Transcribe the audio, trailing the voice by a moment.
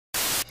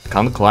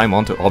Can't climb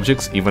onto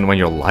objects even when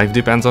your life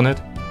depends on it?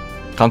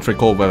 Can't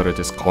recall whether it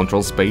is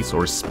control space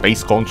or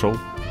space control?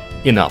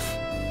 Enough.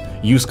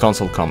 Use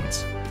console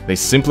comments. They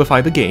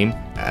simplify the game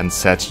and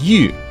set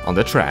you on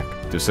the track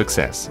to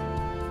success.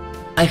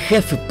 I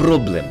have a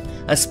problem.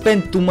 I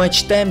spend too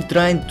much time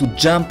trying to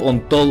jump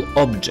on tall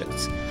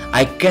objects.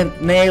 I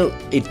can't nail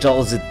it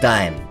all the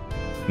time.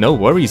 No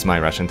worries, my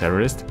Russian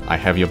terrorist, I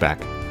have your back.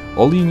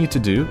 All you need to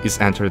do is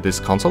enter this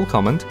console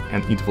comment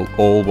and it will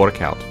all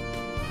work out.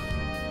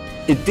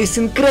 It is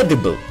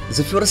incredible.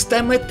 The first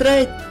time I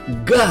tried,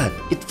 God,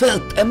 it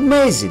felt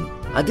amazing.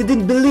 I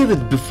didn't believe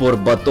it before,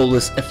 but all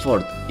this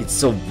effort, it's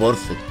so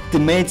worth it.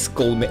 Teammates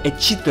call me a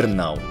cheater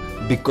now,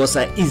 because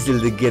I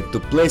easily get to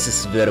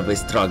places where they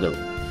struggle.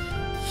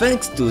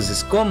 Thanks to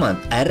this command,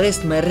 I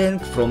raised my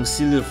rank from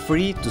Silver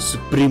 3 to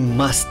Supreme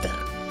Master,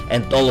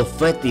 and all of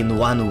that in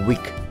 1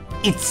 week.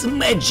 It's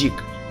magic!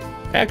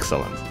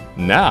 Excellent!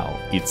 Now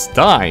it's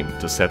time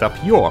to set up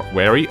your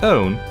very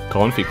own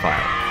config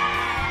file.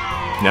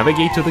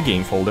 Navigate to the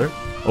game folder,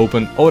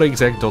 open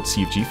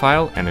autoexec.cfg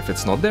file, and if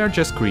it's not there,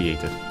 just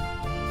create it.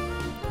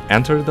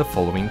 Enter the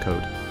following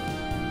code.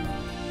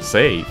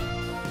 Save.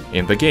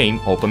 In the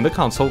game, open the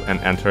console and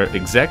enter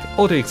exec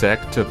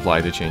autoexec to apply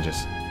the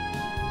changes.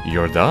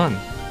 You're done.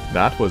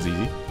 That was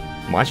easy.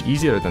 Much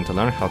easier than to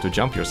learn how to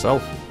jump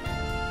yourself.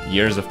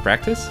 Years of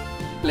practice?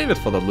 Leave it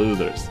for the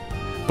losers.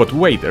 But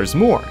wait, there's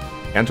more!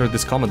 Enter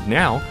this comment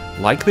now,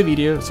 like the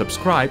video,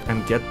 subscribe,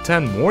 and get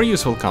 10 more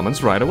useful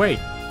comments right away.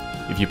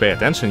 If you pay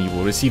attention, you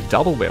will receive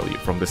double value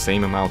from the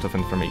same amount of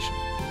information.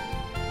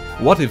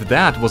 What if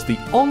that was the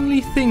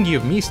only thing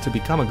you've missed to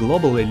become a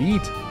global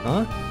elite,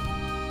 huh?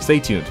 Stay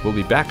tuned, we'll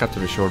be back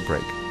after a short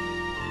break.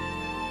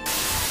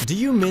 Do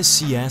you miss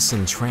CS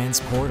in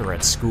transport or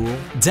at school?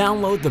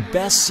 Download the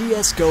best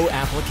CSGO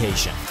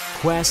application.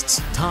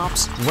 Quests,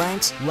 tops,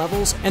 ranks,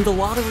 levels, and a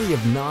lottery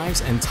of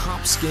knives and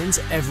top skins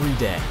every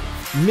day.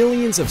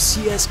 Millions of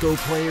CSGO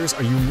players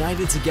are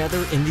united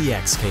together in the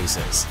X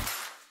cases.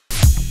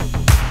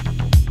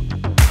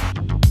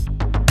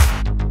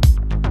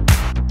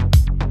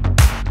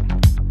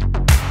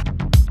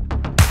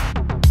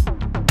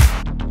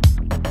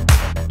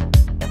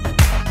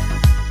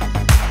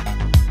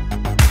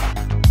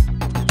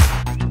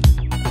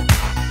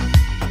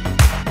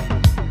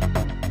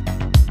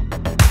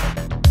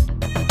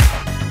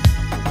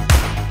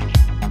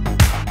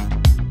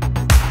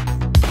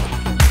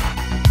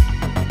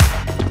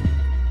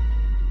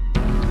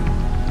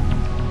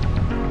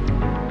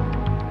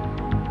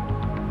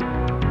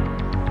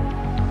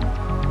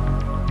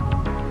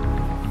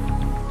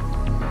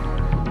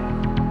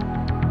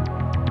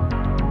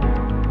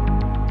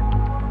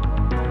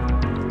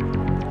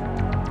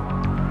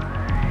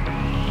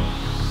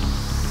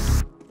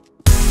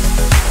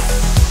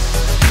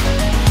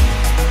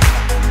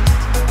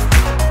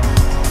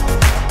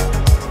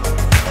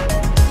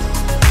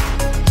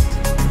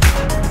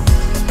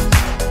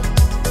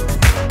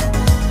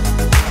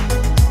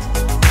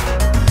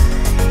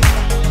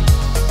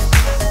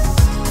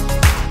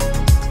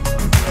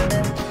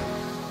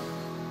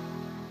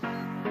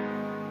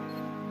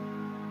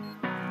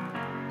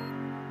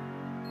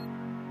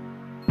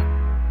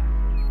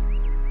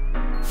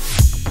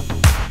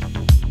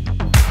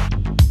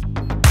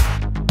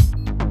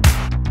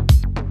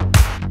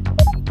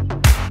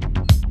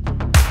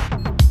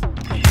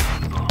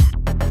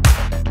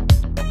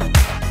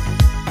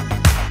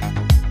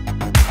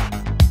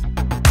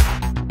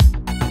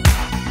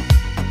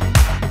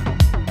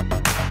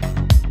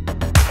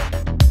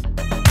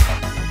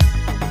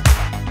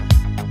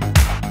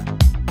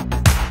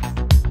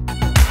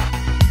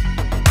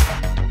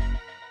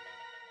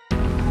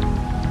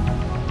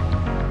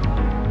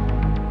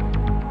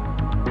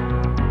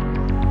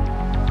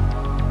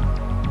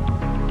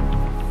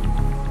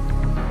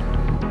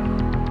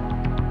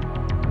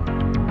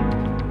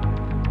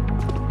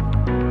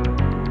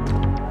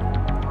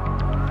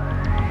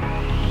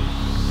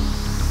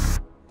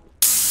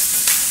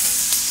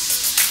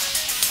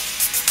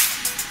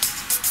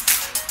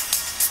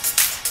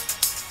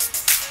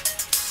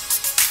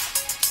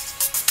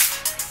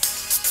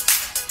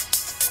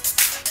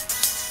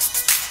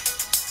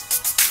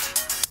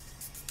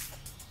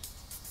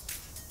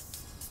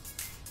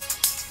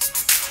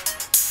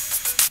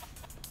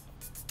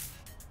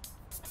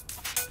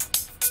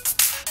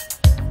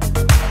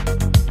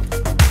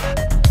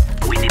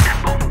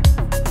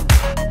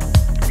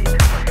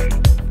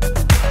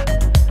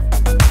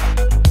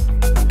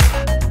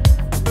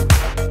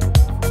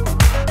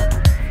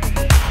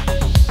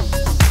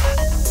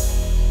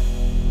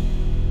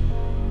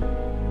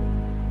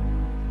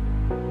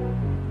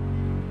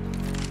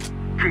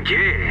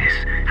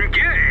 Yes,